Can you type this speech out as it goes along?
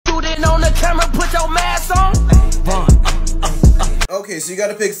getting on the camera, put your mask on. Run. Okay, so you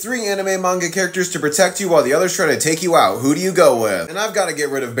gotta pick 3 anime manga characters to protect you while the others try to take you out. Who do you go with? And I've gotta get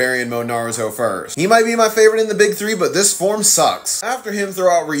rid of Barry in Mode Naruto first. He might be my favorite in the big 3, but this form sucks. After him, throw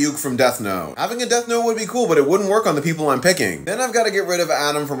out Ryuk from Death Note. Having a Death Note would be cool, but it wouldn't work on the people I'm picking. Then I've gotta get rid of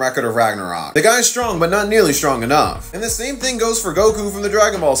Adam from Record of Ragnarok. The guy's strong, but not nearly strong enough. And the same thing goes for Goku from the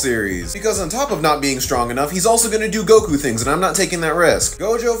Dragon Ball series. Because on top of not being strong enough, he's also gonna do Goku things, and I'm not taking that risk.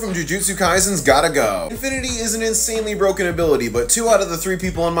 Gojo from Jujutsu Kaisen's gotta go. Infinity is an insanely broken ability, but 2 out of the 3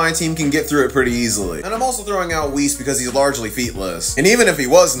 people on my team can get through it pretty easily. And I'm also throwing out Whis because he's largely featless. And even if he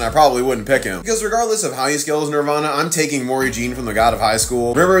wasn't, I probably wouldn't pick him. Because regardless of how he scales Nirvana, I'm taking Mori Jean from the God of High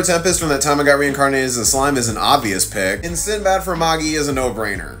School. River Tempest from that time I got reincarnated as a slime is an obvious pick. And Sinbad from Magi is a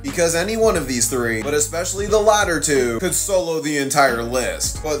no-brainer. Because any one of these 3, but especially the latter 2, could solo the entire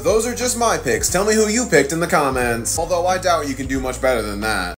list. But those are just my picks. Tell me who you picked in the comments. Although I doubt you can do much better than that.